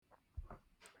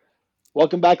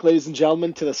Welcome back, ladies and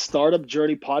gentlemen, to the Startup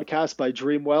Journey podcast by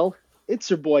Dreamwell. It's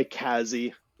your boy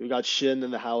Kazzy. We got Shin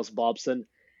in the house, Bobson.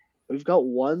 We've got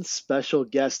one special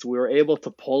guest. We were able to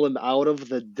pull him out of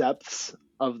the depths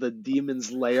of the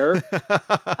demon's lair.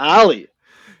 Ali.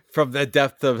 From the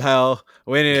depth of hell,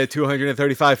 weighing at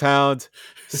 235 pounds,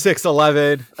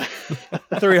 6'11",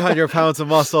 300 pounds of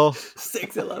muscle,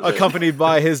 6'11", accompanied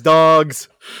by his dogs.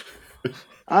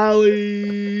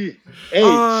 Ali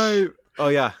H. Oh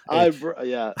yeah,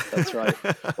 yeah, that's right.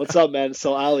 What's up, man?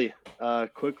 So Ali,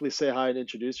 quickly say hi and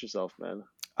introduce yourself, man.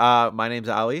 My name's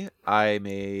Ali. I'm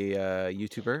a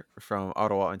YouTuber from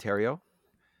Ottawa, Ontario,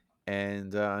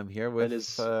 and I'm here with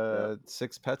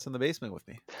six pets in the basement with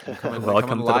me.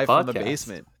 Welcome to live the podcast. from the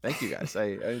basement. Thank you guys.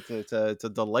 It's a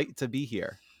delight to be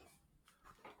here.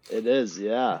 It is,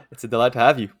 yeah. It's a delight to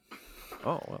have you.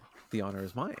 Oh well, the honor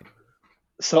is mine.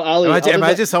 So Ali,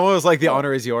 imagine someone was like, "The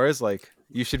honor is yours." Like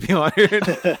you should be honored.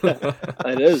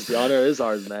 It is. The honor is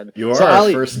ours, man. You are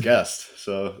our first guest,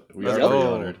 so we are pretty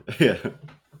honored. Yeah,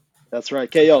 that's right.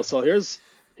 Okay, yo. So here's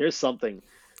something.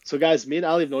 So guys, me and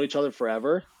Ali have known each other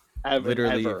forever.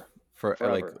 Literally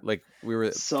forever. Like we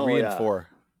were 3 and 4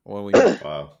 when we met.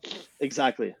 Wow.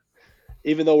 Exactly.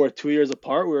 Even though we're 2 years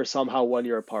apart, we were somehow 1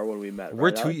 year apart when we met.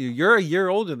 We're You're a year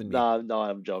older than me. No,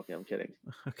 I'm joking. I'm kidding.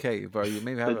 Okay, but you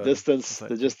maybe have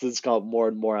the distance got more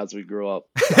and more as we grew up.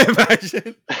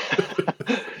 Imagine.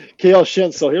 Okay, yo,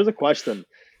 Shin. So here's a question.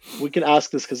 We can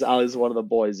ask this because Ali's one of the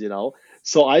boys, you know.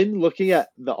 So I'm looking at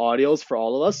the audios for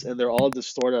all of us, and they're all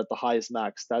distorted at the highest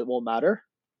max. That won't matter.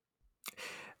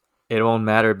 It won't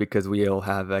matter because we'll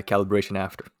have a calibration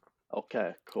after.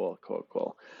 Okay, cool.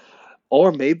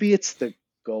 Or maybe it's the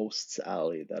ghosts,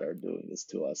 Ali, that are doing this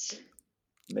to us.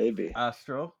 Maybe.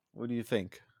 Astro, what do you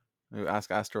think? We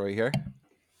ask Astro right here.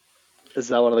 Is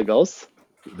that one of the ghosts?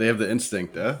 They have the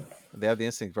instinct, eh? They have the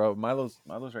instinct, bro. Milo's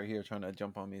right here trying to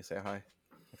jump on me and say hi.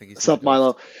 I think he's. What's up,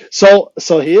 Milo? So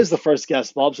he is the first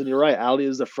guest, Bobson. You're right. Ali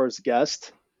is the first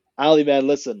guest. Ali, man,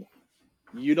 listen.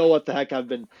 You know what the heck I've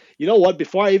been. You know what?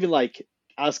 Before I even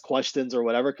ask questions or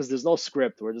whatever, because there's no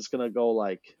script. We're just gonna go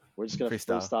we're just gonna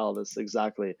freestyle this.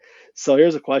 Exactly. So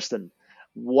here's a question: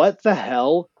 what the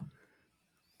hell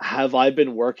have I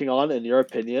been working on, in your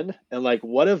opinion? And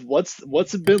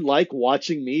what's it been like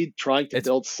watching me trying to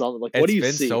build something? Like, what do you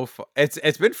see?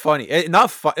 It's been funny. Not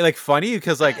funny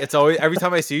because it's always every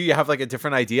time I see you have a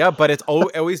different idea, but it's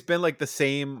always been the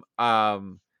same.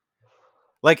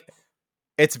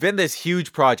 It's been this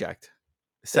huge project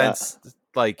since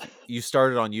you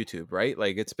started on YouTube, right?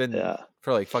 It's been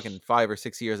for fucking 5 or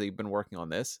 6 years that you've been working on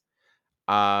this.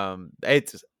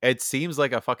 It seems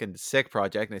like a fucking sick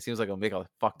project, and it seems like it'll make a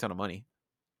fuck ton of money.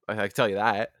 I can tell you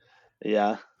that.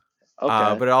 Yeah.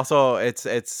 Okay. But also it's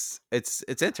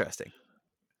interesting.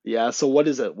 Yeah. So what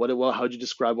is it? How'd you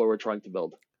describe what we're trying to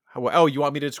build? Oh, you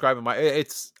want me to describe it?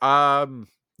 It's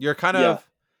you're kind of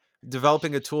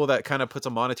developing a tool that kind of puts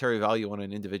a monetary value on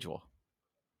an individual.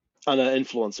 On an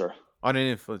influencer.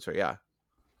 Yeah.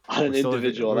 On an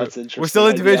individual. That's interesting. We're still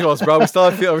individuals, bro. We're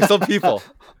still people.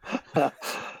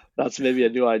 That's maybe a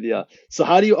new idea. So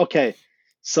how do you? Okay.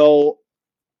 So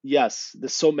yes,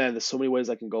 there's so many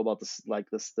ways I can go about this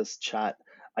this chat.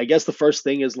 I guess the first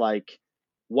thing is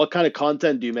what kind of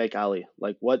content do you make, Ali?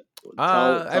 What?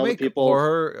 I make people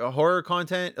horror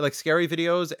content, scary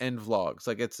videos and vlogs.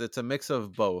 It's a mix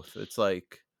of both. It's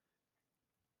like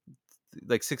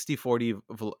 60-40,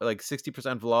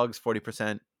 60% vlogs,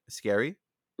 40% scary.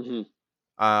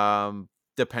 Mm-hmm.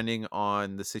 Depending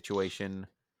on the situation.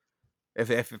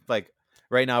 If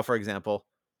right now, for example,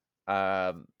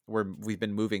 we've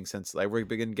been moving since we've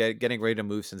been getting ready to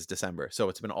move since December, so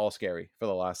it's been all scary for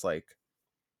the last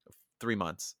 3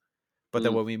 months. But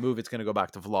then when we move, it's gonna go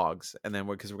back to vlogs, and then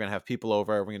because we're gonna have people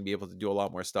over, we're gonna be able to do a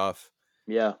lot more stuff.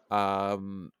 Yeah.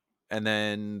 And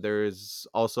then there's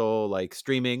also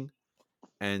streaming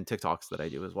and TikToks that I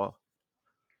do as well.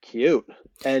 Cute.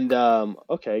 And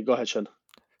okay, go ahead, Sean.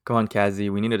 Go on,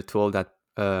 Kazzy. We needed a tool that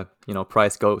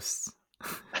price ghosts.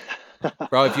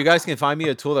 Bro, if you guys can find me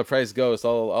a tool that price ghosts,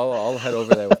 I'll head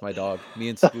over there with my dog. Me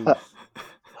and Scoob.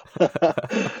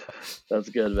 That's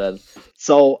good, man.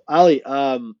 So Ali,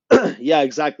 yeah,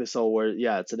 exactly. So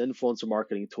it's an influencer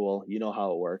marketing tool. You know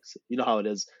how it works. You know how it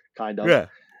is, kind of. Yeah.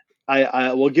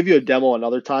 I will give you a demo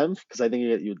another time because I think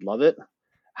you'd love it.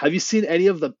 Have you seen any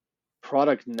of the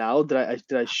product now? Did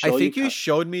I show you? I think you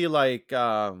showed me I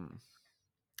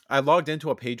logged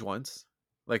into a page once,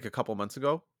 a couple months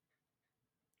ago,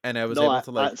 and I was able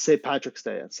to St. Patrick's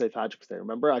Day. St. Patrick's Day.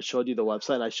 Remember, I showed you the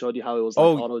website and I showed you how it was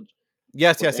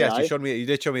yes. AI? You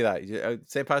did show me that.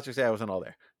 St. Patrick's Day, I wasn't all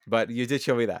there. But you did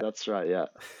show me that. That's right. Yeah,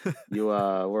 you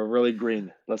were really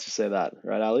green. Let's just say that,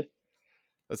 right, Ali?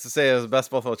 Let's just say it was the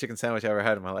best buffalo chicken sandwich I ever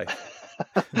had in my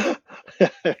life.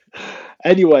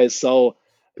 Anyway, so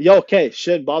yo, okay,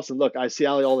 Shin Bobson. Look, I see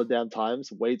Ali all the damn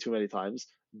times, way too many times.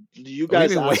 Do you What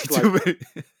do you guys mean way ask too like many?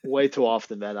 way too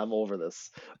often, man? I'm over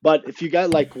this. But if you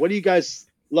guys like, what do you guys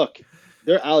look?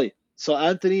 They're Ali. So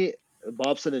Anthony,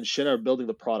 Bobson, and Shin are building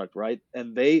the product, right?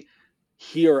 And they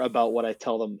hear about what I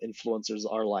tell them influencers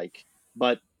are like.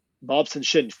 But Bobson,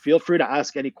 Shin, feel free to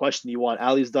ask any question you want.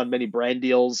 Ali's done many brand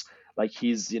deals. Like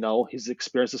he's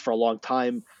experienced this for a long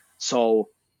time. So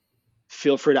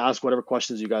feel free to ask whatever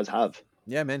questions you guys have.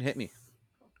 Yeah, man, hit me.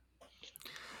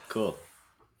 Cool.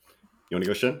 You want to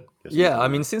go, Shin? Yeah, I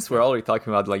mean, since we're already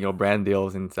talking about like brand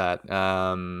deals and that,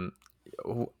 how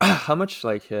much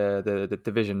like the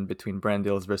division between brand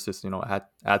deals versus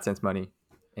AdSense money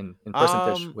in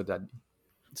percentage Um, would that be?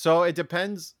 So it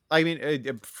depends. I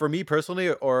mean, for me personally,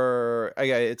 or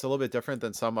yeah, it's a little bit different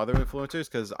than some other influencers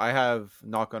because I have,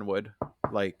 knock on wood,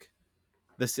 like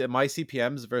this my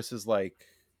CPMS versus like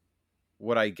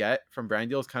what I get from brand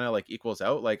deals kind of like equals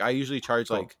out. Like I usually charge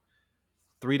Cool. like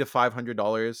 $300 to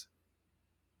 $500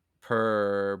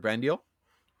 per brand deal,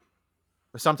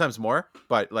 or sometimes more.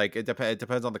 But like it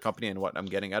depends on the company and what I'm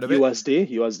getting out of it.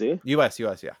 USD. US,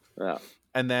 yeah. Yeah.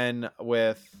 And then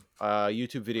with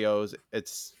YouTube videos,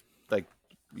 it's like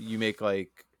you make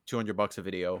like $200 a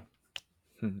video,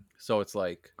 Hmm. so it's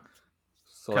like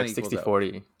So kinda like equals 60 out.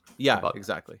 40. Yeah, About-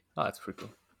 exactly. Oh, that's pretty cool.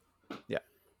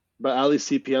 But Ali's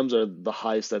CPMs are the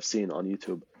highest I've seen on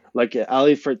YouTube. Like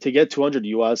Ali to get 200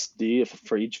 USD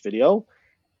for each video,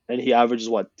 and he averages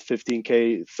what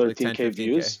 15K, Like 10, 13K 15K.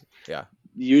 views. Yeah.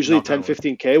 Usually Knock on 10, wood.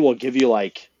 15K will give you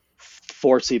like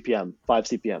 4 CPM, 5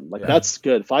 CPM. Like Yeah. that's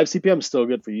good. 5 CPM is still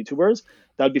good for YouTubers.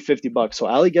 That'd be $50. So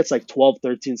Ali gets like 12,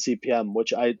 13 CPM,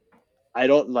 which I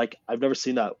don't like. I've never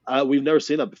seen that. We've never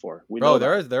seen that before. We know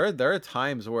Bro, that. there are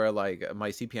times where like my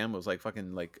CPM was like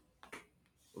fucking like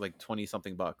 20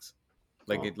 something bucks.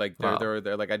 Like Oh, it like wow. they're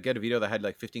like I'd get a video that had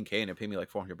like 15K and it paid me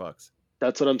like $400.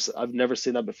 that's what I've never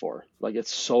seen that before. Like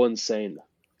it's so insane.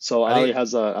 So I Ali think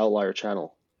has a outlier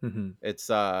channel. Mhm. it's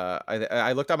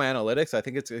I looked at my analytics. I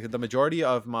think it's the majority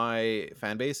of my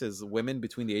fan base is women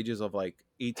between the ages of like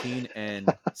 18 and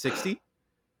 60,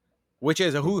 which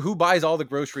is who buys all the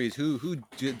groceries, who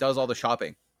does all the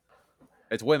shopping.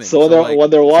 It's women. So So like when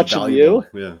they're It's watching you, valuable.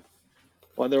 Yeah.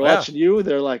 when they're yeah. watching you,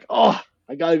 they're like, "Oh,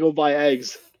 I gotta go buy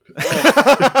eggs."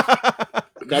 Oh,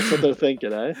 that's what they're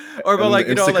thinking, eh? Or but And like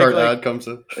the Instacart like ad comes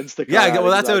in. Instacart. yeah,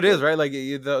 well that's how it exactly. is, right? Like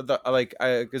the like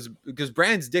because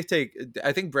brands dictate.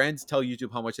 I think brands tell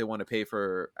YouTube how much they want to pay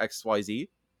for XYZ,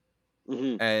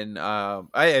 Hmm. and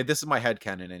I this is my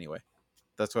headcanon anyway.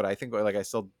 That's what I think. Like I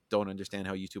still don't understand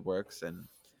how YouTube works and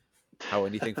how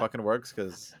anything fucking works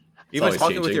because even always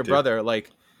talking with changing, your too. brother,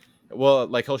 like, well,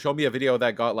 like he'll show me a video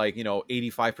that got like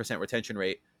 85% retention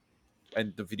rate,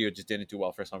 and the video just didn't do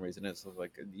well for some reason. It's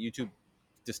like YouTube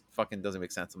just fucking doesn't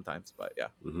make sense sometimes. But yeah,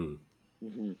 Hmm.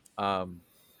 Hmm.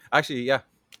 actually, yeah.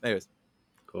 Anyways,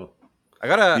 Cool. I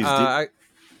got a These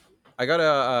I got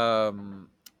a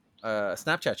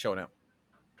Snapchat show now.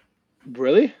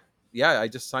 Really? Yeah, I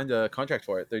just signed a contract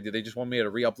for it. They just want me to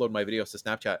re-upload my videos to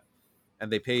Snapchat,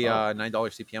 and they pay Oh.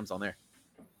 $9 CPMs on there.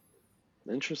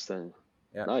 Interesting.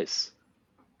 Yeah. Nice.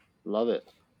 Love it.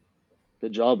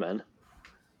 Good job, man.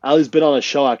 Ali's been on a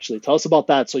show actually. Tell us about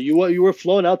that. So you were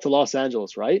flown out to Los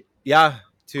Angeles, right? Yeah.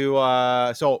 So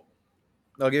I'll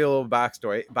give you a little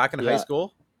backstory. Back in high Yeah.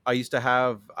 school, I used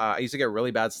to get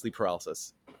really bad sleep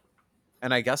paralysis.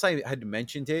 And I guess I had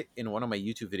mentioned it in one of my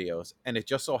YouTube videos. And it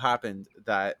just so happened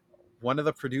that one of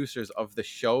the producers of the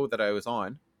show that I was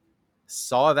on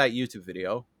saw that YouTube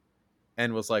video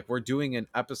and was like, we're doing an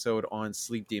episode on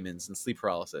sleep demons and sleep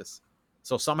paralysis.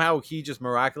 So somehow he just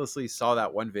miraculously saw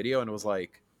that one video and was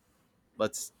like,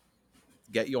 let's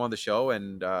get you on the show.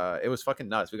 And it was fucking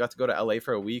nuts. We got to go to LA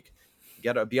for a week,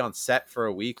 be on set for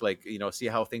a week, like, see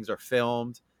how things are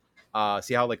filmed,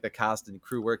 see how like the cast and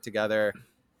crew work together.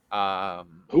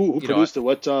 Who produced it?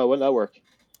 What network?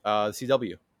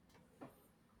 CW.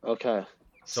 Okay.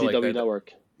 So like CW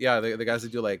network. yeah, the guys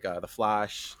that do like The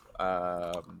Flash,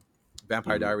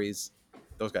 Vampire Diaries,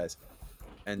 those guys.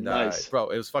 And Nice. bro,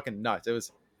 it was fucking nuts. It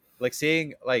was like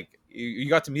seeing like you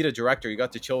got to meet a director, you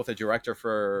got to chill with a director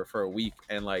for a week,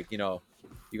 and like you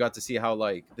got to see how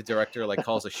like the director like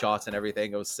calls the shots and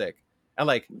everything. It was sick. And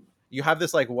like you have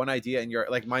this like one idea, and you're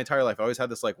like my entire life I always had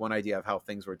this like one idea of how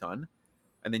things were done,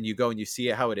 and then you go and you see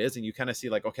it how it is, and you kind of see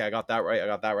like, okay, I got that right, I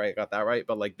got that right, I got that right,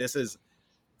 but like this is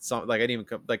some like I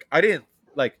didn't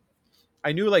like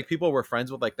I knew like people were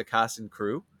friends with like the cast and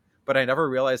crew, but I never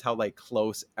realized how like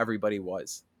close everybody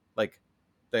was. Like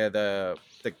the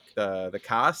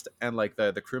cast and like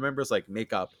the crew members, like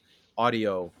makeup,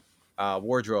 audio,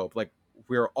 wardrobe, like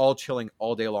we were all chilling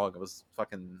all day long. It was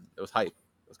hype. It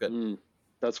was good. Mm,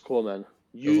 that's cool, man.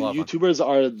 It was a lot of fun. YouTubers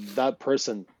are that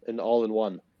person in all in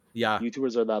one. Yeah.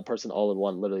 YouTubers are that person all in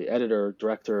one, literally. Editor,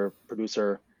 director,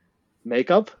 producer,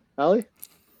 makeup, Ali?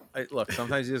 Look,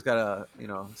 sometimes you just gotta,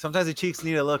 sometimes the cheeks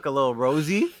need to look a little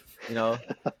rosy,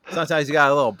 sometimes you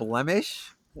got a little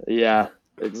blemish. Yeah,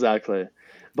 exactly.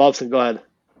 Bobson, go ahead.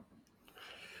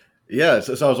 Yeah,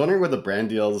 so I was wondering with the brand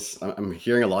deals, I'm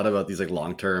hearing a lot about these like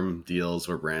long-term deals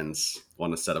where brands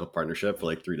want to set up a partnership for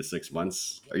like 3 to 6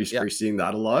 months. Are you seeing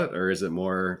that a lot, or is it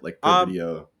more like per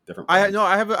video, different brands?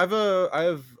 I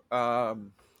have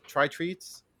Try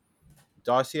Treats,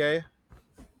 Dossier,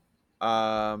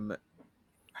 Hello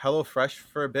Fresh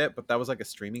for a bit, but that was like a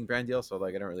streaming brand deal, so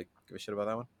like I don't really give a shit about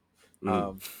that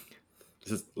one.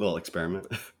 This is a little experiment.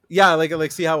 Yeah,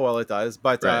 like see how well it does.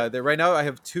 But Right. right now I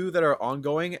have 2 that are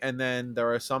ongoing, and then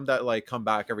there are some that like come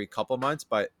back every couple months.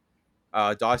 But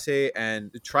Dossier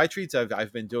and Try Treats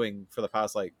I've been doing for the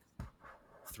past like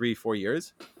 3-4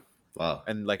 years. Wow.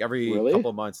 And like every Really? couple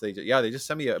of months they just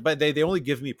send me but they only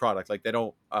give me product, like they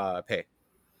don't pay.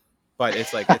 But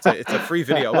it's like it's a free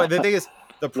video. But the thing is,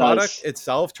 the product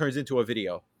itself turns into a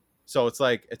video. So it's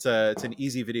like it's an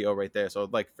easy video right there. So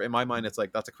like in my mind, it's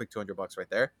like that's a quick $200 right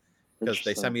there, because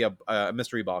they send me a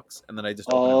mystery box and then I just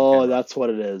open it on camera. That's what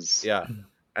it is. Yeah.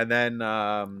 And then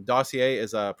Dossier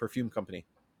is a perfume company,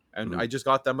 and I just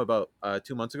got them about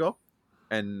 2 months ago,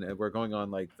 and we're going on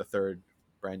like the 3rd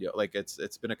brand deal. Like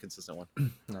it's been a consistent one.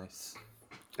 Nice.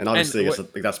 And obviously, I guess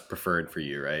that's preferred for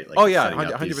you, right? Like,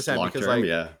 100%. Because like,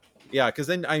 yeah, because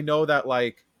then I know that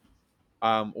like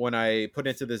when I put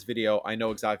into this video, I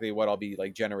know exactly what I'll be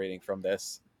like generating from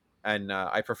this, and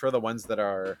I prefer the ones that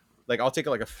are like, I'll take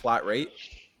like a flat rate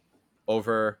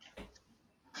over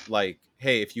like,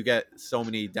 hey, if you get so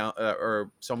many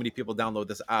or so many people download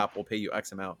this app, we'll pay you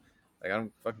X amount. Like I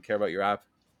don't fucking care about your app.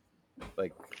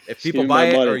 Like if people buy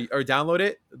it or download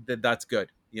it, then that's good.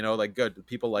 Like good,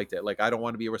 people liked it. Like I don't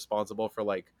want to be responsible for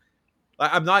like,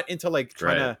 I'm not into like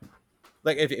trying to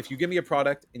like, if you give me a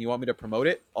product and you want me to promote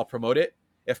it, I'll promote it.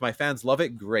 If my fans love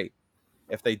it, great.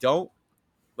 If they don't,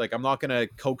 like I'm not gonna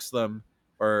coax them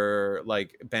or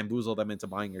like bamboozle them into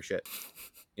buying your shit.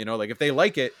 Like if they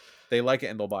like it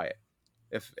and they'll buy it.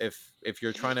 If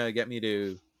you're trying to get me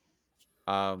to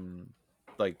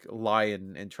like lie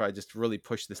and try just really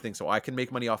push this thing so I can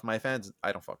make money off my fans,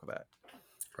 I don't fuck with that.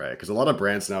 Right, because a lot of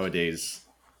brands nowadays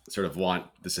sort of want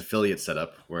this affiliate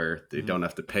setup where they don't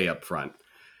have to pay up front,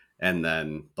 and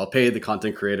then they'll pay the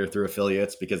content creator through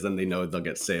affiliates because then they know they'll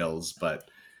get sales. But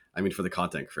I mean, for the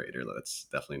content creator, that's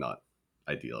definitely not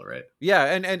ideal, right? Yeah,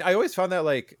 and I always found that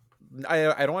like,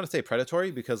 I don't want to say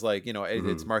predatory, because like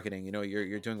it's marketing,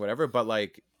 you're doing whatever, but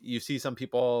like you see some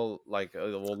people like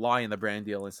will lie in the brand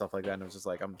deal and stuff like that, and it's just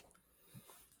like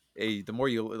the more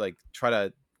you like try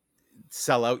to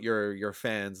sell out your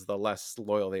fans, the less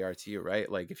loyal they are to you, right?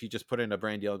 Like if you just put in a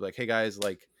brand deal, like, hey guys,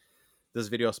 like this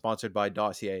video is sponsored by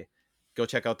Dossier, go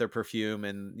check out their perfume,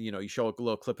 and you show a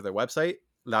little clip of their website,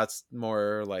 that's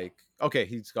more like, okay,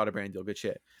 he's got a brand deal, good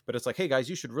shit. But it's like, hey guys,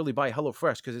 you should really buy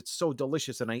HelloFresh because it's so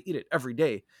delicious and I eat it every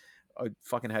day. I've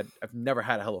never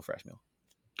had a HelloFresh meal.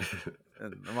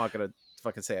 And I'm not gonna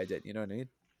fucking say I did, you know what I mean?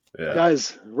 Yeah.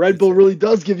 Guys, Red Bull really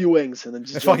does give you wings, and then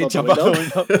just jump out the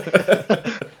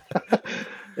window.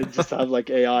 And just have like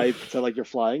AI pretend like you're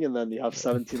flying, and then you have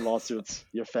 17 lawsuits.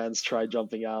 Your fans try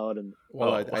jumping out, and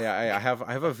I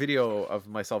have a video of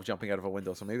myself jumping out of a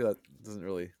window, so maybe that doesn't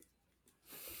really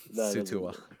suit too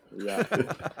well. Yeah,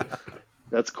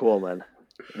 that's cool, man.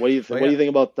 What do you think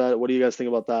about that? What do you guys think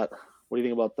about that? What do you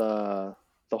think about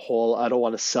the whole I don't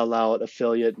want to sell out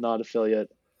affiliate, not affiliate?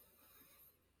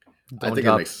 I think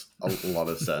it makes a lot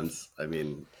of sense. I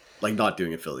mean, like not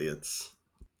doing affiliates.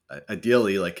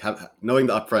 Ideally, like knowing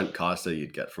the upfront cost that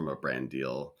you'd get from a brand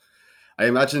deal. I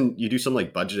imagine you do some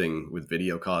like budgeting with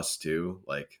video costs too,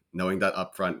 like knowing that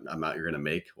upfront amount you're going to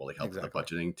make will like help with the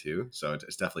budgeting too. So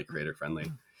it's definitely creator friendly.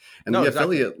 And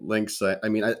affiliate links, I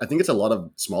mean, I think it's a lot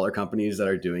of smaller companies that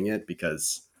are doing it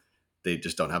because they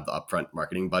just don't have the upfront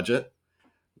marketing budget.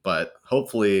 But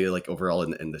hopefully, like overall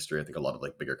in the industry, I think a lot of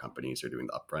like bigger companies are doing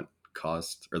the upfront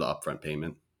cost or the upfront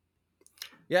payment.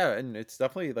 Yeah, and it's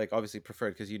definitely like obviously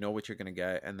preferred because you know what you're gonna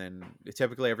get, and then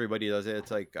typically everybody does it.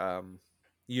 It's like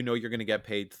you're gonna get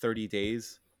paid 30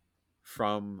 days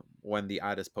from when the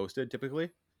ad is posted, typically,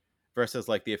 versus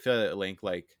like the affiliate link.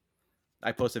 Like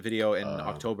I post a video in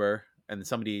October, and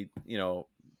somebody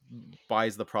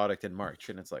buys the product in March,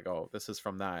 and it's like, oh, this is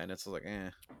from that, and it's like,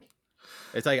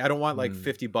 it's like I don't want like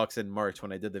 $50 in March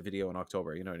when I did the video in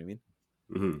October. You know what I mean?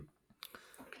 Mm-hmm.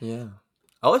 Yeah,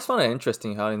 I always found it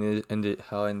interesting how in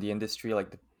the industry,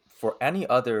 like for any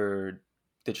other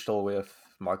digital way of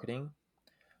marketing,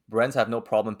 brands have no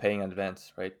problem paying in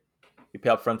advance, right? You pay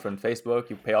upfront from Facebook,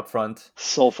 you pay upfront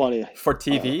So funny. for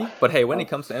TV, but hey, when it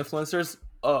comes to influencers,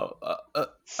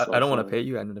 I don't want to pay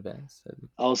you in advance.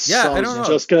 I was know.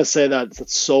 just gonna say that.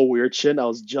 That's so weird, Shin. I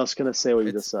was just gonna say what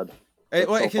you just said.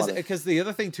 Because the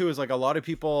other thing too is like a lot of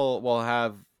people will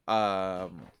have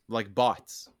like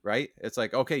bots, right? It's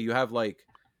like, okay, you have like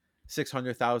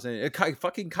 600,000.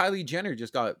 Fucking Kylie Jenner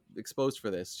just got exposed for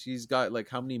this. She's got like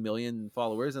how many million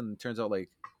followers, and it turns out like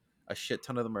a shit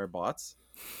ton of them are bots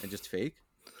and just fake.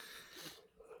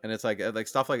 And it's like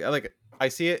stuff like I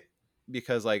see it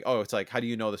because like, oh, it's like, how do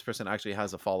you know this person actually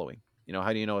has a following? You know,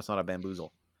 how do you know it's not a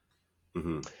bamboozle?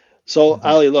 Mm-hmm. So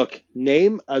Ali, look,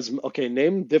 name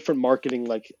different marketing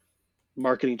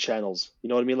channels. You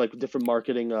know what I mean? Like different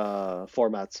marketing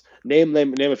formats. Name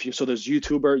a few. So there's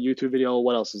YouTube video.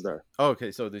 What else is there? Oh,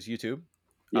 okay, so there's YouTube.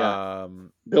 Yeah.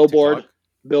 Billboard.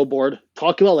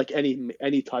 Talk about like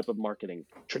any type of marketing.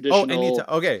 Traditional.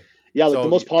 Okay. Yeah, like the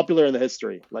most popular in the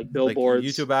history, like billboards,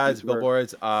 like YouTube ads,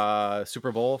 billboards,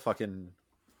 Super Bowl, fucking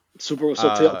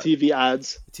TV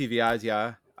ads. TV ads,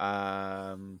 yeah.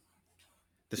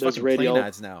 There's fucking radio plane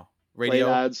ads now. Radio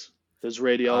plane ads. There's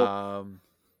radio.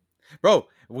 Bro,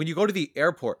 when you go to the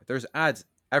airport, there's ads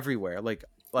everywhere. Like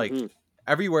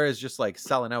everywhere is just like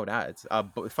selling out ads.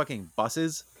 Fucking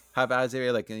buses have ads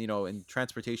everywhere. Like, you know, in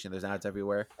transportation, there's ads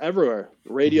everywhere.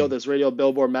 Radio, there's radio,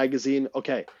 billboard, magazine.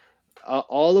 Okay.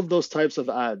 All of those types of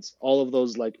ads, all of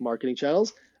those like marketing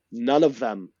channels, none of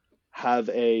them have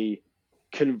a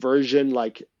conversion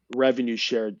like revenue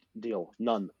share deal.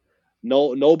 None.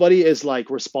 Nobody is like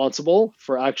responsible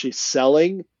for actually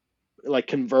selling, like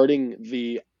converting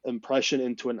the impression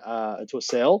into a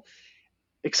sale,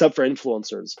 except for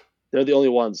influencers. They're the only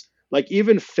ones. Like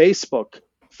even Facebook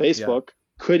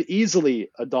could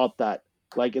easily adopt that,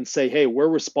 like, and say, hey, we're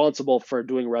responsible for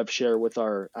doing rev share with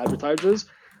our advertisers.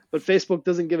 But Facebook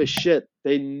doesn't give a shit.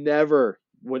 They never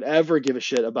would ever give a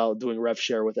shit about doing rev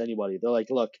share with anybody. They're like,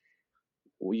 look,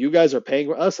 you guys are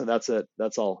paying us, and that's it.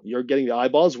 That's all. You're getting the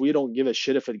eyeballs. We don't give a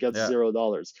shit if it gets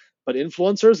 $0. But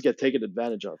influencers get taken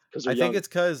advantage of because I think it's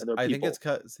because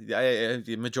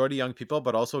the majority young people,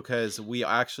 but also because we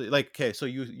actually like. Okay, so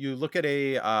you look at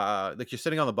a like you're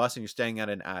sitting on the bus and you're staying at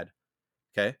an ad.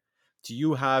 Okay, do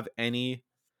you have any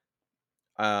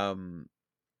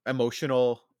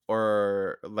emotional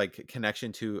or like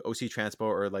connection to OC Transpo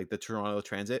or like the Toronto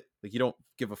Transit? Like you don't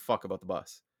give a fuck about the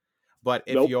bus. But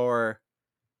if your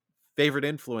favorite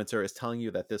influencer is telling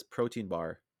you that this protein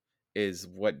bar is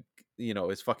what, you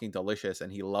know, is fucking delicious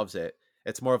and he loves it,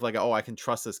 it's more of like, oh, I can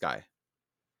trust this guy.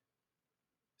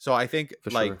 So I think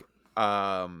but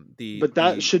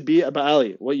that should be about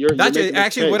Ali. What you're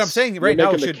actually what I'm saying right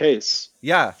now should the case.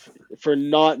 Yeah. For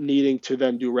not needing to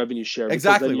then do revenue share.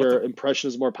 Exactly. Then your impression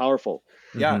is more powerful.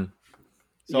 Yeah.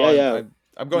 So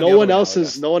I'm going. No one else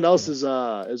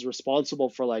is responsible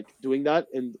for like doing that,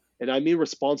 and I mean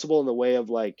responsible in the way of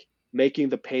like making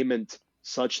the payment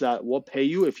such that we'll pay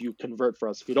you if you convert for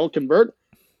us. If you don't convert,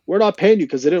 we're not paying you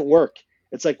because it didn't work.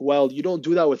 It's like, well, you don't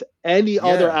do that with any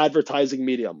other advertising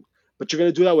medium, but you're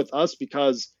gonna do that with us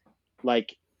because,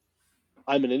 like,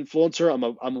 I'm an influencer.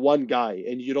 I'm one guy,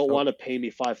 and you don't want to pay me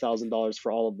 $5,000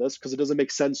 for all of this because it doesn't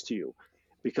make sense to you.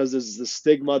 Because there's the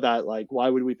stigma that like, why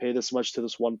would we pay this much to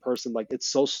this one person? Like, it's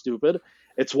so stupid.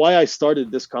 It's why I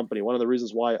started this company. One of the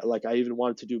reasons why like I even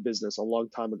wanted to do business a long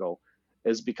time ago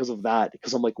is because of that.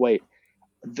 Because I'm like, wait,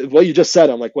 what you just said,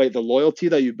 I'm like, wait, the loyalty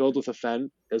that you build with a fan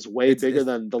is way bigger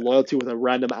than the loyalty with a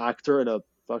random actor in a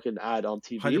fucking ad on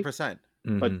TV. 100%.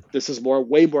 But this is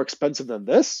way more expensive than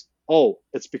this. Oh,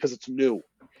 it's because it's new.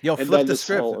 Yo, and flip the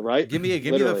script, right? Give me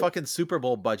the fucking Super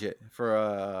Bowl budget for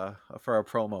a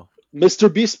promo.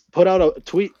 Mr. Beast put out a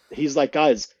tweet. He's like,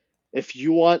 guys, if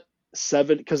you want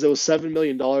because it was $7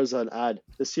 million an ad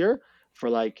this year for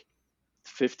like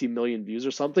 50 million views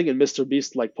or something, and Mr.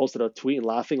 Beast like posted a tweet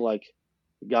laughing like,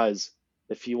 guys,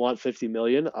 if you want 50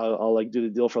 million, I'll like do the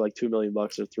deal for like $2 million or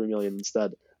 3 million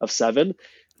instead of 7. And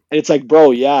it's like,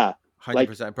 bro, yeah.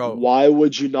 100%, like, bro. Why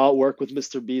would you not work with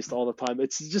Mr. Beast all the time?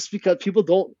 It's just because people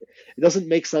don't. It doesn't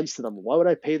make sense to them. Why would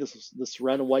I pay this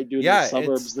random white dude in the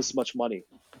suburbs this much money?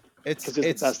 It's the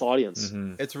best audience.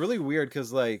 Mm-hmm. It's really weird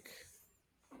because like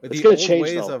the old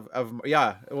ways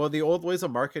the old ways of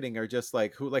marketing are just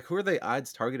like who are the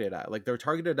ads targeted at? Like they're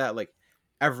targeted at like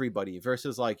everybody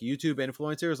versus like YouTube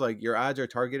influencers. Like your ads are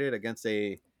targeted against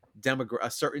a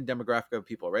a certain demographic of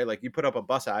people, right? Like you put up a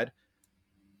bus ad,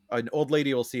 an old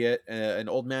lady will see it, an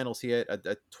old man will see it,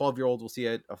 a 12-year-old will see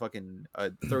it, a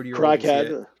 30-year-old will see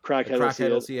it, a Crackhead will see crackhead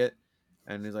will it. see it,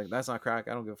 and he's like, that's not crack,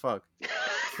 I don't give a fuck.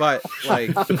 But like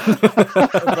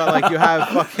you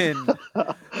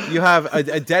have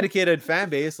a dedicated fan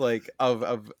base like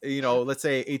of let's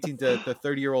say 18 to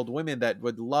 30-year-old women that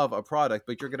would love a product,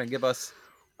 but you're gonna give us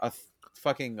a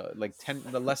fucking like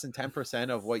less than 10%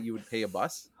 of what you would pay a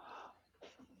bus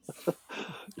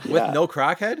with no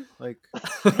crackhead, like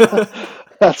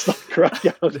that's not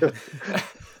crackhead.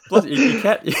 Plus, you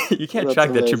can't track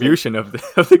the amazing. attribution of the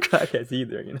crackheads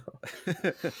either. You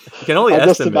can only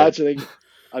estimate.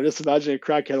 I'm just imagining a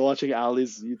crackhead watching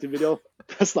Ali's YouTube video.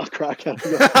 That's not crackhead.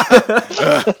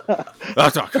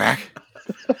 That's not crack.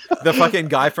 The fucking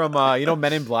guy from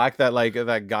Men in Black, that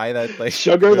guy that like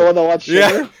Sugar, the one that wants sugar.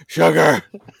 Yeah, sugar.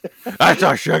 That's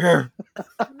not sugar.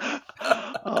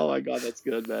 Oh my god, that's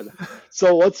good, man.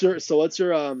 So what's your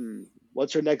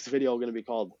next video gonna be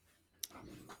called?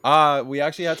 We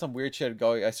actually had some weird shit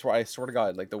going. I swear to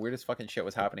God, like the weirdest fucking shit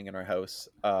was happening in our house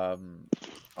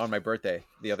on my birthday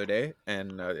the other day,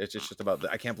 and it's just about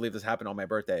I can't believe this happened on my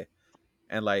birthday.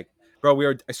 And like, bro,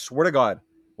 I swear to God,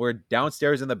 we're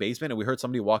downstairs in the basement and we heard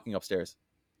somebody walking upstairs,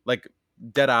 like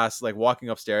dead ass, like walking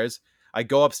upstairs. I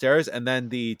go upstairs and then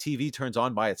the TV turns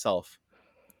on by itself,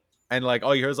 and like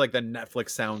all you hear is like the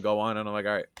Netflix sound go on, and I'm like,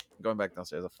 all right, I'm going back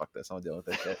downstairs. Fuck this, I'm dealing with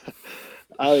this shit.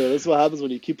 This is what happens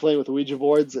when you keep playing with Ouija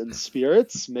boards and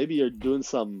spirits. Maybe you're doing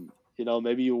some,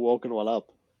 maybe you've woken one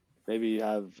up. Maybe you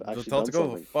have actually tell it to go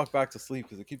something. the fuck back to sleep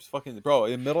because it keeps fucking, bro.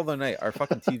 In the middle of the night, our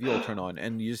fucking TV will turn on,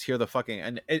 and you just hear the fucking,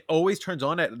 and it always turns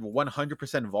on at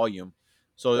 100% volume.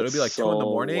 So it'll be like 2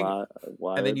 a.m,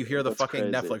 and then you hear the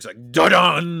fucking crazy. Netflix like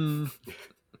dun.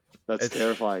 That's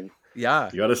terrifying. Yeah,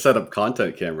 you got to set up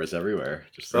content cameras everywhere.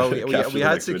 Just bro, we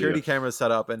had security cameras set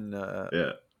up, and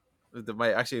yeah.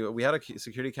 We had a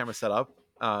security camera set up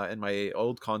in my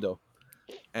old condo,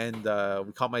 and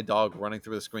we caught my dog running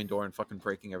through the screen door and fucking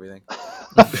breaking everything.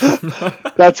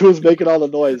 That's who's making all the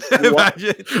noise.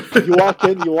 Imagine. You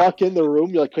walk in the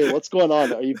room, you're like, wait, what's going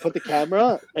on? You put the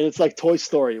camera, and it's like Toy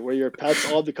Story, where your pets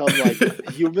all become like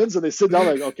humans, and they sit down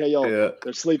like, okay,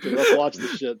 they're sleeping. Let's watch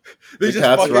this shit. They just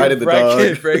fucking ride the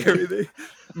dog, break everything.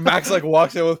 Max like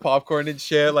walks in with popcorn and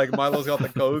shit. Like Milo's got the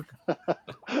Coke.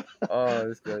 Oh,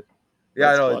 it's good.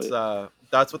 Yeah, I know. It's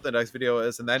that's what the next video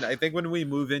is, and then I think when we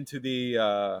move into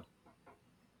the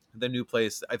new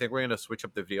place, I think we're gonna switch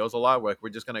up the videos a lot. We're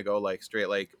just gonna go like straight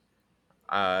like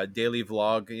daily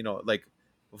vlog, like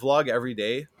vlog every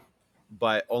day,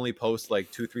 but only post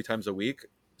like 2-3 times a week.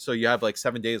 So you have like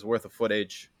 7 days worth of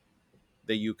footage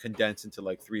that you condense into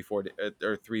like 3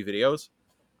 videos,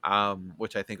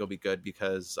 which I think will be good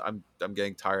because I'm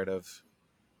getting tired of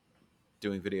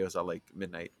doing videos at like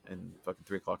midnight and fucking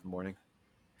 3 o'clock in the morning.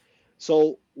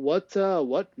 So what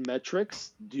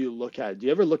metrics do you look at? Do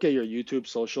you ever look at your YouTube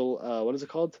social? What is it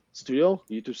called?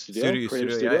 YouTube Studio.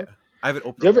 Creative Studio. Yeah. I have it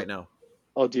open right now.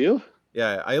 Oh, do you?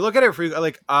 Yeah, I look at it for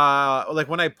like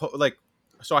when I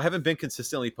so I haven't been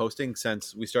consistently posting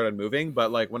since we started moving,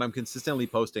 but like when I'm consistently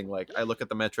posting, like I look at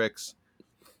the metrics.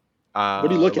 What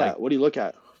do you look at? What do you look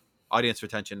at? Audience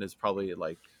retention is probably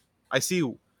like I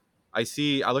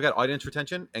look at audience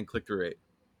retention and click-through rate.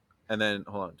 And then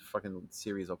hold on, fucking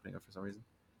Siri is opening up for some reason.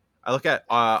 I look at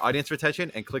audience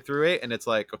retention and click-through rate, and it's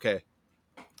like, okay,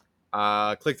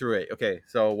 click-through rate. Okay,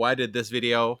 so why did this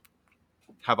video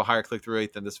have a higher click-through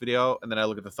rate than this video? And then I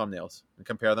look at the thumbnails and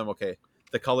compare them. Okay,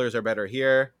 the colors are better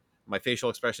here. My facial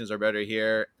expressions are better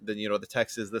here. Then the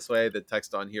text is this way. The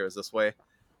text on here is this way.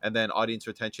 And then audience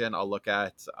retention, I'll look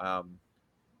at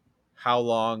how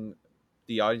long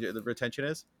the retention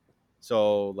is.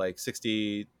 So like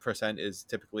 60% is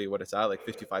typically what it's at, like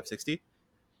 55, 60.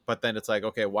 But then it's like,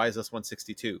 okay, why is this one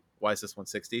 62? Why is this one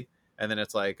 60? And then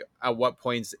it's like, at what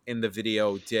points in the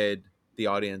video did the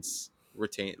audience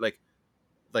retain, like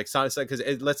sound, because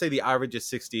let's say the average is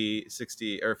 60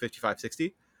 or 55,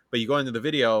 60, but you go into the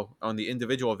video on the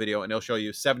individual video and it'll show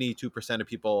you 72% of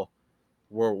people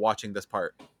were watching this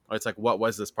part. It's like, what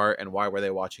was this part and why were they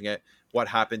watching it? What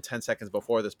happened 10 seconds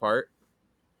before this part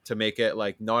to make it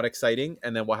like not exciting,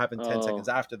 and then what happened 10 seconds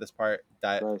after this part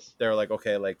that they're like,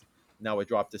 okay, like now it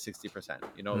dropped to 60%,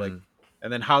 like,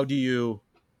 and then how do you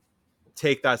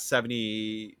take that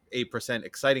 78%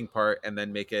 exciting part and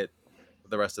then make it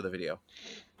the rest of the video?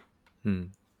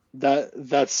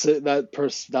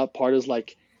 That part is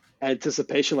like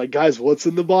anticipation, like, guys, what's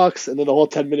in the box? And then the whole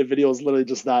 10-minute video is literally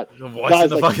just that. What's in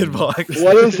the fucking box?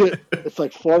 What is it? It's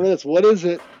like 4 minutes. What is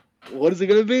it? What is it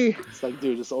gonna be? It's like,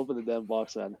 dude, just open the damn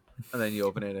box, man. And then you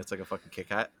open it and it's like a fucking Kit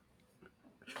Kat.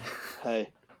 Hey,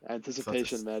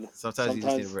 anticipation, man. Sometimes you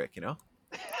just need a break, you know.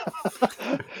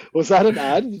 Was that an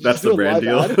ad? Did you That's just do the a brand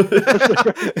live deal.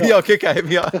 ad? Yo, Kika, hit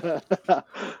me up.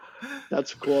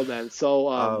 That's cool, man.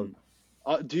 So,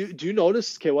 do you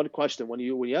notice? Okay, one question: when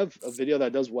you have a video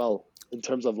that does well in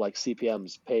terms of like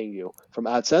CPMS paying you from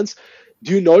AdSense,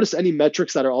 do you notice any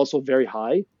metrics that are also very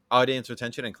high? Audience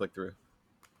retention and click through.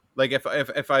 Like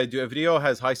if I do a video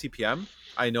has high CPM,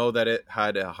 I know that it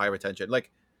had a high retention. Like,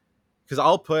 because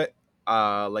I'll put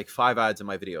like 5 ads in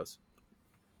my videos,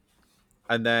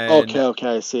 and then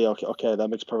Okay, I see. Okay, that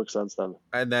makes perfect sense then.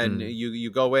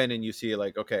 you go in and you see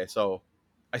like, okay, so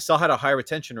I still had a high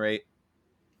retention rate,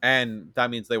 and that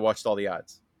means they watched all the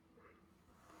ads.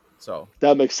 So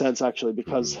that makes sense actually,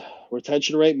 because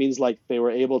retention rate means like they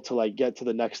were able to like get to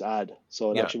the next ad,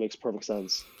 so it actually makes perfect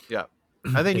sense. Yeah,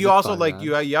 and then you also like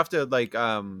you have to like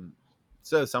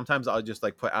so sometimes I'll just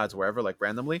like put ads wherever, like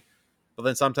randomly, but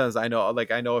then sometimes I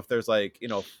know if there's like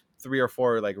 3 or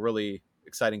 4 like really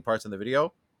exciting parts in the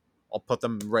video, I'll put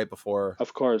them right before,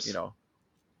 Of course.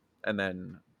 And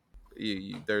then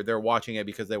they're watching it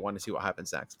because they want to see what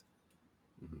happens next.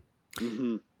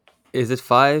 Mm-hmm. Is it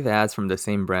 5 ads from the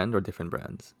same brand or different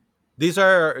brands? These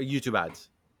are YouTube ads.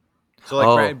 So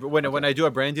like when I do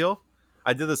a brand deal,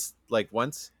 I did this like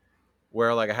once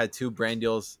where like I had 2 brand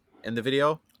deals in the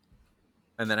video,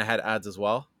 and then I had ads as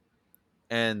well,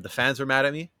 and the fans were mad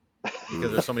at me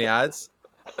because there's so many ads,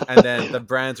 and then the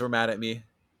brands were mad at me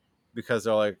because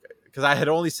they're like, because I had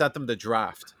only sent them the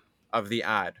draft of the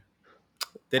ad.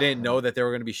 They didn't know that they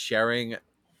were going to be sharing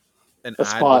an ad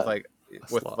spot.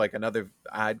 with like another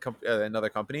another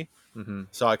company. Mm-hmm.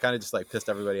 So I kind of just like pissed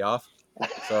everybody off.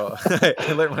 So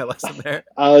I learned my lesson there.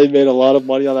 Ali made a lot of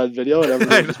money on that video, and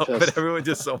everyone was pissed. But everyone's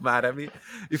just so mad at me.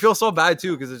 You feel so bad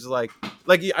too, because it's just like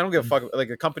I don't give a fuck. Like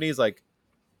a company's like,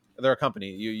 they're a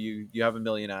company. You have a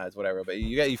million ads, whatever. But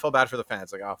you feel bad for the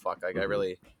fans. Like, oh fuck, like I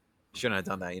really shouldn't have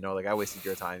done that. Like I wasted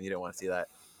your time. You didn't want to see that.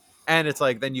 And it's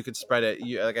like then you could spread it.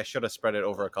 I should have spread it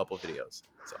over a couple of videos.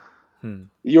 So.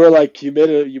 You were like, you made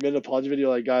an apology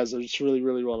video, like, guys, I just really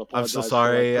want to apologize. I'm so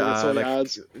sorry. For, like, so many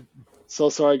ads. So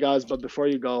sorry, guys, but before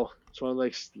you go, just want to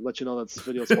like let you know that this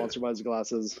video is sponsored by these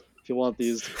glasses. If you want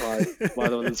these to cry, buy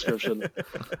them in the description.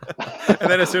 And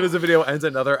then as soon as the video ends,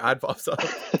 another ad pops up.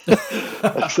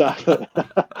 Exactly.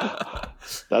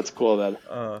 That's cool, man.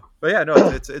 But yeah, no,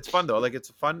 it's fun though. Like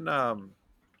it's a fun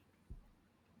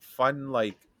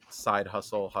like side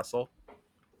hustle.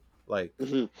 Like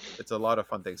it's a lot of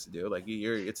fun things to do. Like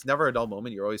it's never a dull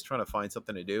moment. You're always trying to find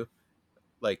something to do.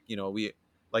 Like we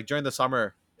like during the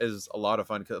summer is a lot of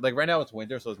fun. Cause like right now it's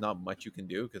winter, so there's not much you can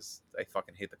do because I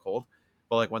fucking hate the cold.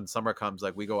 But like when summer comes,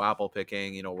 like we go apple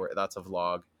picking. That's a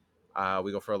vlog.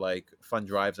 We go for like fun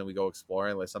drives and we go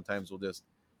exploring. Like sometimes we'll just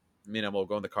me and him will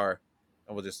go in the car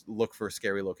and we'll just look for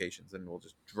scary locations and we'll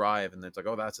just drive and it's like,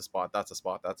 oh, that's a spot,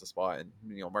 and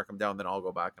mark them down. Then I'll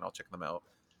go back and I'll check them out.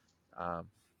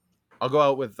 I'll go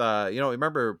out with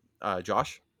remember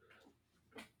Josh?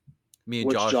 Me and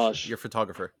Which Josh? Your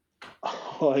photographer.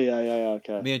 Oh yeah,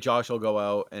 okay. Me and Josh will go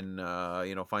out and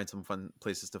find some fun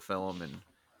places to film and.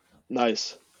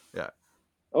 Nice. Yeah.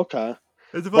 Okay.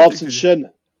 Bobs and Shin,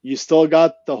 you still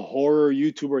got the horror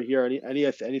YouTuber here.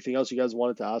 Anything else you guys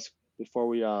wanted to ask before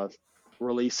we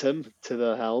release him to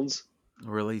the hounds?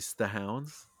 Release the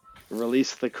hounds?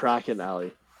 Release the Kraken,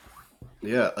 Ali.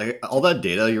 Yeah, like all that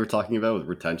data you were talking about with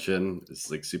retention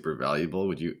is like super valuable.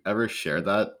 Would you ever share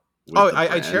that?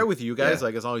 I'd share it with you guys,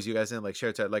 like as long as you guys didn't like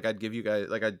share it. Like I'd give you guys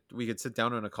we could sit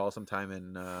down on a call sometime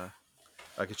and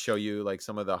I could show you like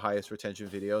some of the highest retention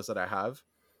videos that I have.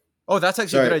 Oh, that's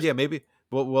actually a good idea. Maybe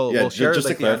we'll share. Just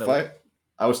to clarify,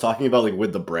 I was talking about like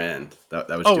with the brand that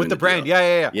was. Oh, with the brand,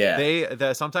 deal.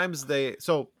 Yeah. Sometimes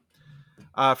so.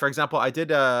 For example, I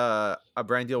did a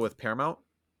brand deal with Paramount.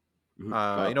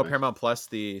 Paramount Plus,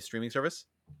 the streaming service.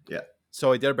 Yeah.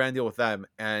 So I did a brand deal with them,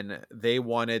 and they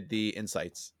wanted the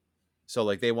insights. So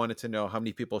like they wanted to know how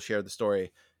many people shared the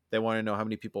story. They want to know how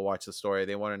many people watched the story.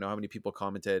 They want to know how many people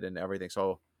commented and everything.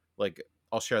 So like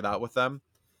I'll share that with them.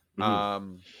 But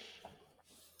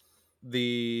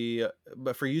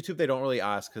for YouTube they don't really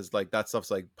ask because like that stuff's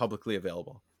like publicly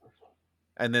available.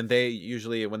 And then they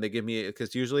usually when they give me,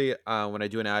 because usually when I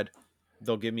do an ad,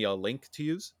 they'll give me a link to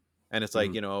use, and it's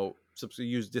like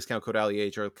use discount code Ali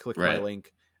H or click my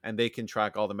link, and they can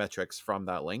track all the metrics from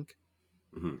that link.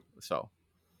 So.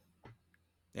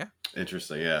 Yeah.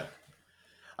 Interesting. Yeah.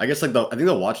 I guess like I think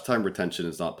the watch time retention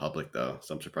is not public though,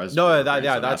 so I'm surprised. No,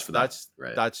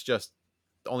 that's just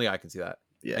only I can see that.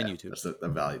 Yeah, and YouTube. That's the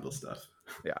valuable stuff.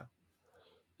 Yeah.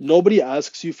 Nobody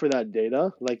asks you for that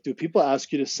data. Like, do people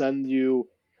ask you to send you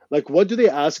Like, what do they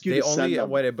ask you They to send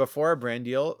only them? before a brand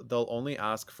deal, they'll only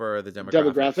ask for the demographics.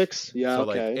 Demographics? Yeah, So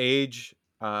like okay. age,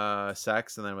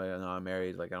 sex, and then I'm like, no, I'm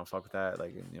married. Like I don't fuck with that.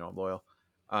 Like I'm loyal.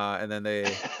 And then they,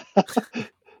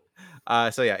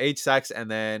 so yeah, age, sex, and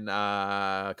then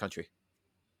country.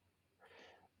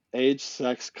 Age,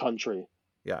 sex, country.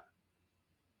 Yeah.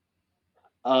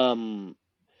 Um,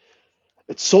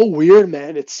 it's so weird,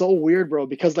 man. It's so weird, bro.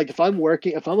 Because like, if I'm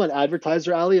an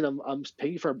advertiser, Ali, and I'm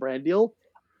paying for a brand deal,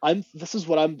 this is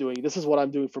what I'm doing. This is what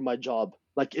I'm doing for my job.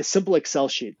 Like a simple Excel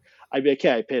sheet. I'd be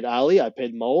okay. I paid Ali. I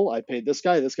paid Mo. I paid this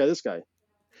guy. This guy. This guy.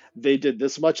 They did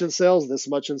this much in sales. This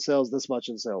much in sales. This much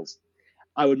in sales.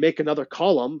 I would make another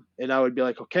column and I would be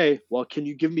like, okay, well, can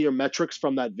you give me your metrics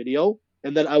from that video?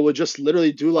 And then I would just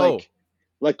literally do Oh,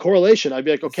 like correlation. I'd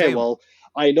be like, okay, same. well,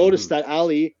 I noticed Mhm. that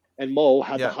Ali and Mo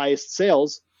had the Yeah. highest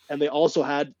sales and they also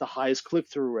had the highest click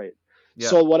through rate. Yeah.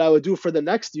 So what I would do for the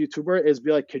next YouTuber is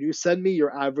be like, can you send me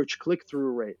your average click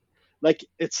through rate? Like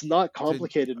it's not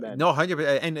complicated, man. No,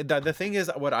 100%. And the thing is,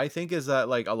 what I think is that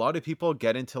like a lot of people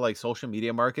get into like social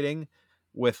media marketing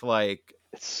with like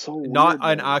It's so not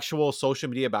weird, an man. actual social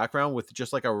media background, with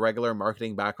just like a regular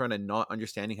marketing background and not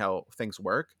understanding how things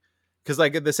work. Because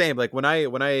like the same, like when I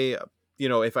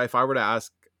if I were to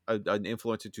ask an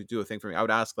influencer to do a thing for me, I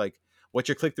would ask like, what's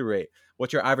your click through rate?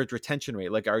 What's your average retention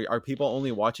rate? Like, are people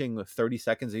only watching 30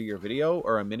 seconds of your video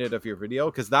or a minute of your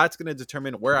video? Because that's going to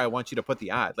determine where I want you to put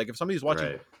the ad. Like if somebody's watching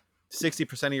Right.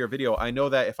 60% of your video, I know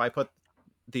that if I put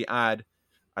the ad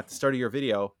at the start of your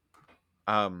video,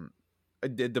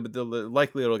 the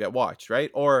likely it'll get watched,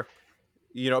 right? Or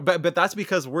but that's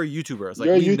because we're YouTubers. Like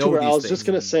You're a we know YouTuber. I these was just things.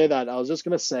 gonna say that. I was just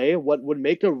gonna say what would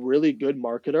make a really good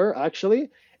marketer actually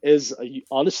is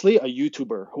honestly a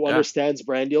YouTuber who Yeah. understands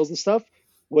brand deals and stuff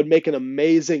would make an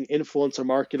amazing influencer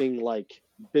marketing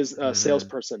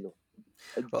salesperson.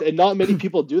 Well, And not many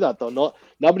people do that though. Not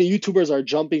many YouTubers are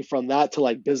jumping from that to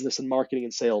like business and marketing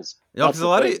and sales. That's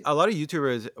Because the thing. a lot of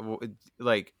YouTubers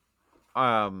like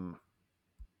um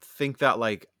think that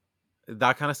like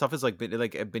that kind of stuff is like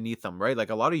beneath them, right? Like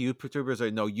a lot of YouTubers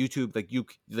are no YouTube, like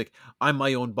like I'm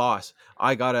my own boss.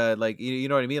 I gotta like you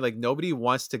know what I mean? Like nobody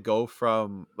wants to go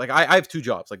from like I have two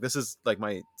jobs. Like this is like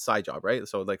my side job, right?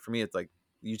 So like for me it's like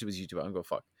YouTube is YouTube. I don't go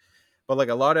fuck. But like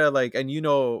a lot of like, and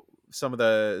some of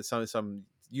the some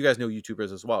you guys know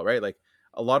YouTubers as well, right? Like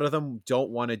a lot of them don't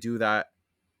want to do that.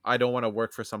 I don't want to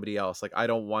work for somebody else. Like I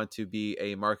don't want to be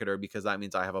a marketer because that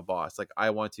means I have a boss. Like I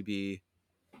want to be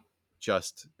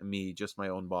just me, just my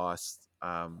own boss.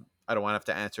 I don't want to have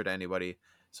to answer to anybody.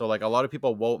 So like a lot of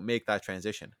people won't make that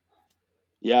transition.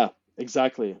 Yeah,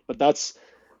 exactly. But that's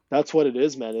what it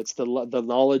is, man. It's the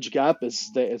knowledge gap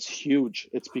it's huge.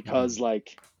 It's because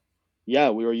like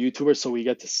yeah, we were YouTubers, so we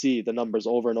get to see the numbers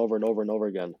over and over and over and over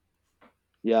again.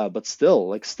 Yeah, but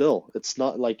still, it's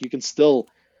not like you can still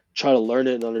try to learn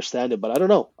it and understand it. But I don't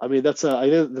know. I mean, I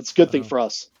think that's a good thing wow. for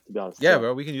us, to be honest. Yeah, It's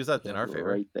bro, we can use that Yeah. in our a favor.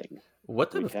 great thing.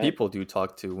 What type We of can. people do you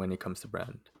talk to when it comes to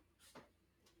brand?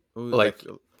 Ooh,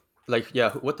 Like yeah,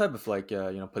 what type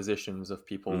of positions of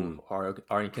people Mm.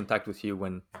 are in contact with you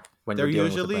when they're you're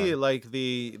dealing with a usually brand? like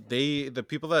the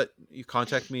people that you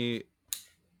contact me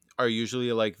are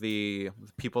usually like the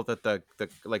people that the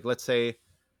like let's say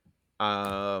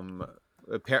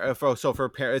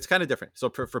it's kind of different. So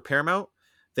for Paramount,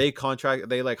 they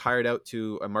like hired out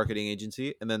to a marketing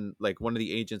agency, and then like one of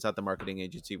the agents at the marketing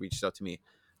agency reached out to me.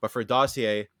 But for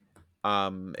Dossier,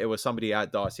 it was somebody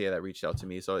at Dossier that reached out to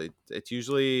me. So it's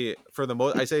usually for the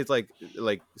most, I say it's like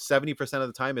 70% of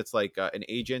the time it's like an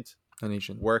agent An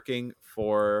Asian. working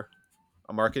for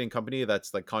a marketing company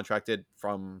that's like contracted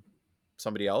from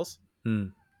somebody else. Hmm.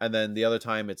 And then the other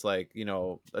time it's like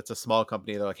it's a small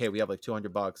company. They're like, hey, we have like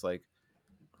 $200, like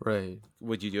Right.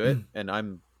 would you do it? And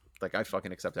I'm like, I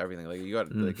fucking accept everything. Like you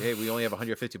got like, hey, we only have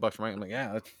 $150 for marketing. I'm like,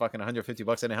 yeah, that's fucking $150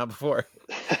 I didn't have before.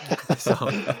 So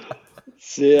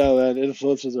So yeah, man,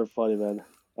 influencers are funny, man.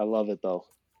 I love it though.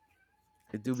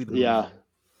 it do be the Yeah. move.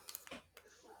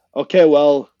 Okay,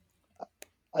 well,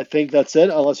 I think that's it.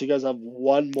 Unless you guys have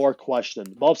one more question,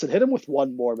 Bobson, hit him with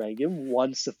one more, man. Give him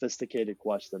one sophisticated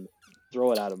question.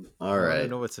 Throw it at him. All I don't right. even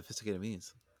know what sophisticated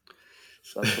means.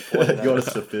 That's the point, You want a man.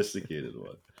 sophisticated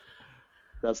one.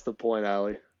 That's the point,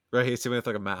 Ali. Right, he's doing with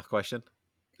like a math question.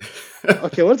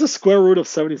 Okay, what's the square root of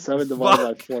 77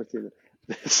 divided by 14?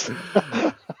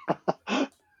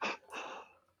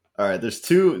 All right, there's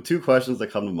two questions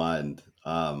that come to mind.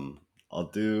 I'll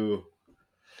do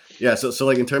yeah. So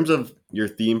like in terms of your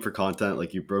theme for content,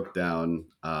 like you broke down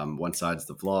one side's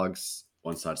the vlogs,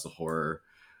 one side's the horror.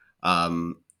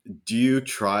 Um, do you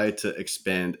try to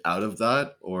expand out of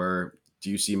that, or do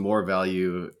you see more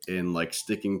value in like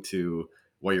sticking to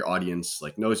what your audience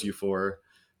like knows you for,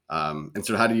 and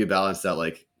so how do you balance that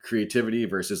like creativity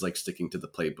versus like sticking to the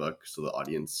playbook so the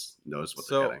audience knows what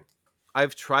they're So getting?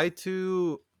 I've tried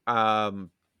to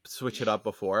switch it up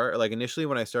before. Like initially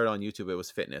when I started on YouTube, it was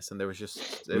fitness, and it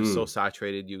was so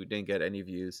saturated you didn't get any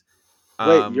views.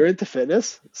 Wait, you're Um, into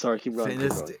fitness? Sorry, keep going. Keep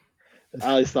fitness. going.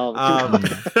 Ali, stop. Keep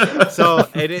Um,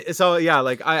 going. so yeah,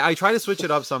 like I try to switch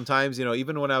it up sometimes. You know,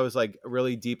 even when I was like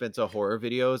really deep into horror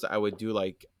videos, I would do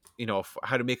like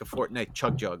how to make a Fortnite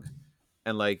chug jug,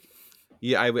 and like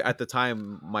yeah, at the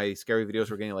time my scary videos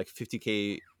were getting like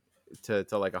 50K to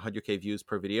like 100K views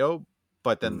per video,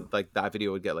 but then like that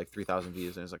video would get like 3,000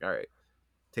 views, and it's like, all right,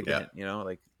 take the Yeah.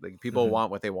 hint, like people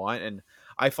want what they want, and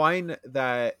I find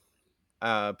that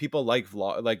people like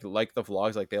like the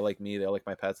vlogs, like they like me, they like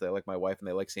my pets, they like my wife, and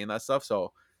they like seeing that stuff.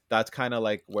 So that's kind of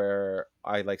like where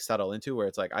I like settle into, where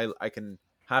it's like I can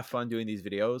have fun doing these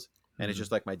videos, and it's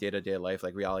just like my day-to-day life,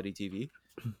 like reality TV.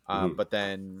 But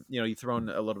then you throw in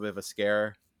a little bit of a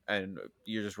scare, and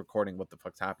you're just recording what the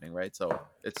fuck's happening, right? So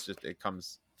it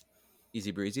comes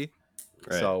easy breezy.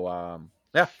 Right. So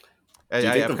yeah, Do you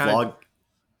think I've the kind of vlog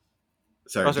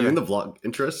Sorry, do you think the vlog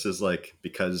interest is like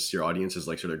because your audience is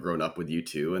like sort of grown up with you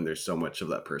too, and there's so much of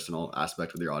that personal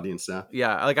aspect with your audience now?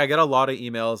 yeah, like I get a lot of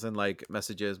emails and like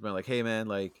messages being like, hey man,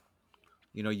 like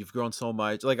you've grown so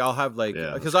much. Like I'll have like,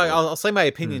 Yeah, because that's cool. I'll say my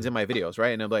opinions in my videos, right?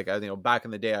 And I'm like, back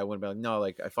in the day I wouldn't be like, no,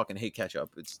 like I fucking hate ketchup,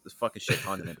 it's this fucking shit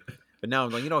condiment. But now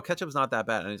I'm like, ketchup's not that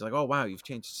bad. And he's like, oh wow, you've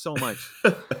changed so much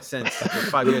since like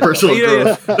 5 years Personal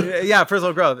ago. growth. Yeah,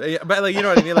 personal growth. But like, you know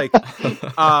what I mean? Like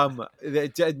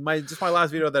my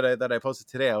last video that I posted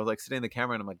today, I was like sitting in the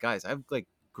camera and I'm like, guys, I have like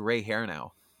gray hair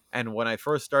now. And when I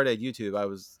first started YouTube, I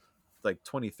was like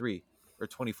 23 or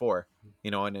 24,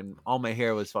 and then all my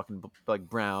hair was fucking like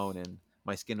brown, and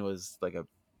my skin was like a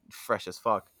fresh as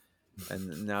fuck.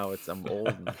 And now I'm old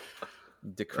and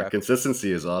decrepit.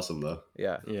 Consistency is awesome though.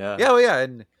 Yeah. Yeah. Well, yeah,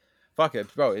 and fuck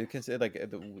it, bro. It can like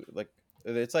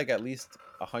it's like at least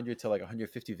 100 to like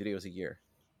 150 videos a year.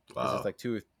 Because it's Wow. like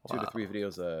two to three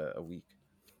videos a week.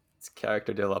 It's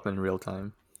character development in real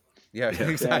time. Yeah,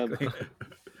 exactly.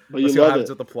 But Let's you see what love happens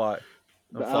it. with the plot.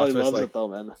 But Ali loves it though,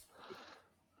 man.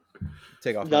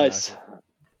 Take off Nice. my mask.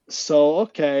 So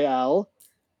okay, Al.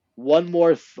 One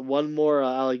more,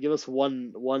 Ali. Give us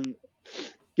one.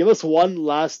 Give us one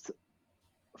last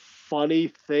funny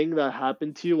thing that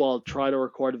happened to you while trying to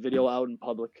record a video out in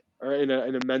public or in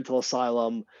a mental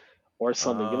asylum or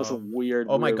something. Give us a weird.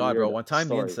 Oh my god, bro! weird One time,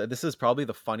 story. this is probably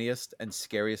the funniest and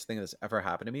scariest thing that's ever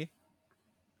happened to me,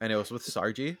 and it was with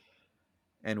Sarji,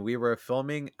 and we were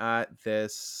filming at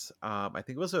this. I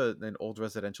think it was an old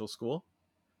residential school,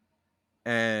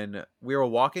 and we were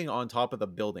walking on top of the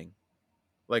building,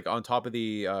 like on top of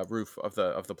the roof of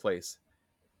the place,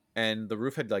 and the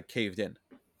roof had like caved in,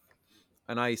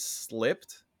 and I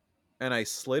slipped, and I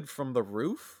slid from the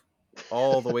roof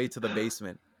all the way to the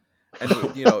basement, and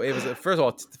it was first of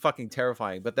all fucking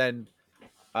terrifying, but then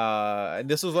and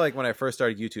this was like when I first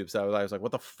started YouTube, so I was like,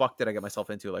 what the fuck did I get myself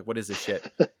into? Like, what is this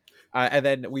shit? And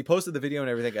then we posted the video and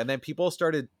everything, and then people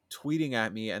started tweeting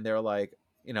at me, and they were like,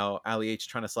 Ali H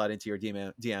trying to slide into your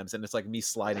DMs, and it's like me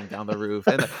sliding down the roof,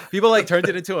 and people like turned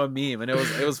it into a meme, and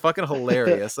it was fucking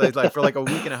hilarious. Like for like a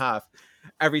week and a half,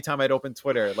 every time I'd open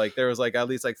Twitter, like there was like at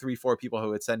least like 3-4 people who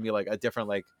would send me like a different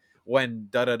like when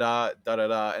da da da da da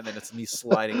da, and then it's me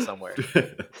sliding somewhere.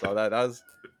 So that was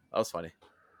funny.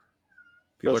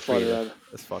 People That's are creative. funny, man.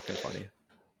 It's fucking funny.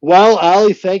 Well,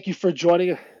 Ali, thank you for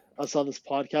joining us on this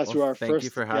podcast. Well, You are our thank first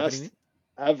you for having guest me.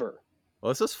 ever.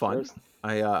 Well, this was fun. First.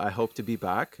 I hope to be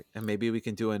back, and maybe we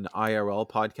can do an IRL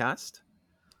podcast.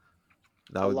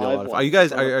 That would be a lot of fun. Are you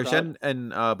guys, are Shen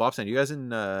and Bobson, are you guys in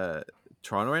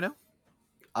Toronto right now?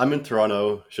 I'm in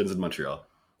Toronto. Shen's in Montreal.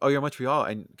 Oh, you're in Montreal,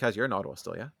 and Kaz, you're in Ottawa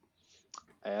still, yeah?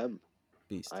 I am.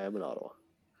 Beast. I am in Ottawa.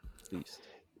 Beast.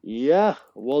 Yeah,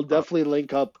 we'll definitely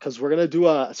link up because we're gonna do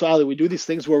so Ali, we do these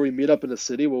things where we meet up in the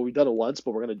city. Well, we've done it once,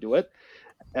 but we're gonna do it.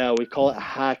 We call it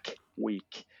Hack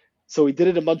Week. So we did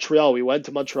it in Montreal. We went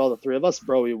to Montreal, the three of us,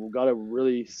 bro. We got a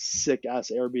really sick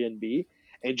ass Airbnb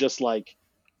and just like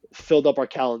filled up our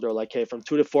calendar. Like, hey, from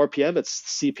 2 to 4 p.m. it's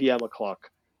CPM o'clock.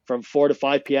 From 4 to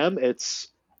 5 p.m. it's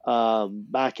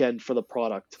back end for the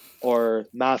product or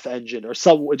math engine or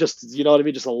some, just, you know what I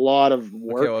mean, just a lot of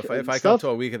work. Okay, well, if I come to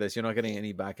a week of this, you're not getting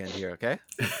any back end here, okay?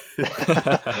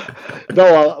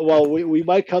 No, well, we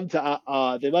might come to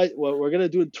we're gonna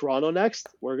do in Toronto next.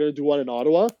 We're gonna do one in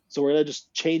Ottawa, so we're gonna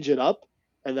just change it up,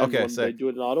 and then when they do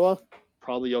it in Ottawa,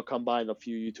 probably you'll come by and a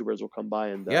few YouTubers will come by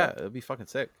and yeah, it'll be fucking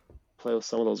sick. Play with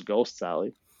some of those ghosts,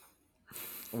 Ali.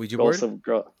 Ouija board?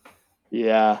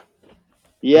 Yeah.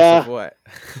 Yeah, of what?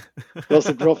 Ghost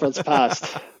of Girlfriend's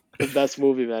Past. The best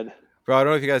movie, man. Bro, I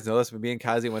don't know if you guys know this, but me and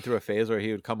Kazzy went through a phase where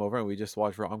he would come over and we just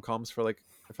watch rom-coms for like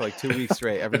 2 weeks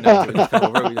straight. Every night he would just come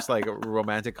over and we just like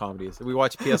romantic comedies. We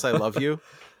watched P.S. I Love You.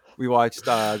 We watched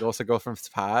Ghost of Girlfriend's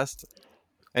Past.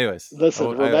 Anyways,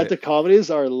 Listen, romantic comedies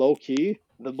are low key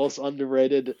the most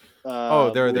underrated.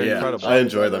 they're incredible. I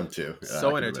enjoy them too. Yeah, So I can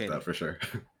admit entertaining. that for sure.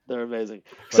 They're amazing.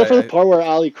 Except for the part where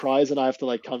Ali cries and I have to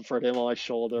like comfort him on my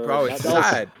shoulder. Bro, it's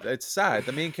sad. It's sad.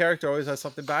 The main character always has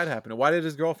something bad happen. Why did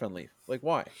his girlfriend leave? Like,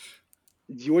 why?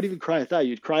 You wouldn't even cry at that.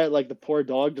 You'd cry at like the poor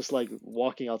dog just like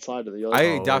walking outside of it.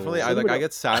 Like, I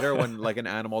get sadder when like an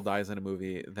animal dies in a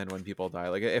movie than when people die.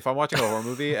 Like if I'm watching a horror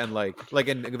movie and like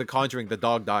in The Conjuring the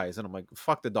dog dies and I'm like,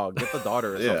 fuck the dog, get the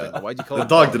daughter or something. Why'd you kill the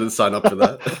dog? Didn't sign up for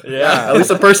that. Yeah, at least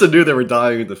the person knew they were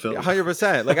dying in the film.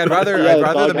 100%. Like I'd rather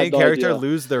the main character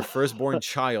lose their firstborn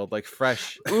child like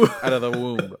fresh out of the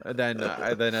womb than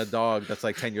a dog that's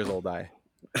like 10 years old die.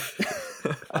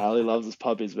 Ali loves his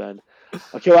puppies, man.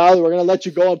 Okay, well, Ali, we're gonna let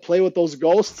you go and play with those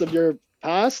ghosts of your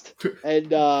past, and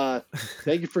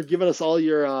thank you for giving us all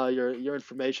your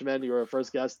information, man. You were our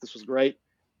first guest. This was great.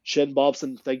 Shin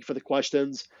Bobson, thank you for the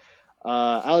questions.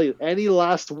 Ali, any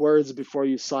last words before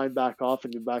you sign back off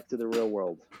and you're back to the real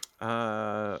world?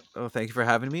 Thank you for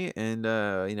having me, and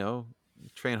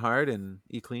train hard and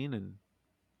eat clean and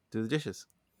do the dishes.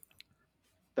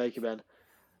 Thank you, man.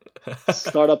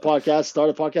 Startup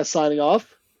podcast signing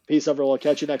off. Peace, everyone. We'll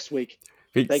catch you next week.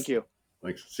 Peace. Thank you.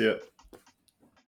 Thanks. See ya.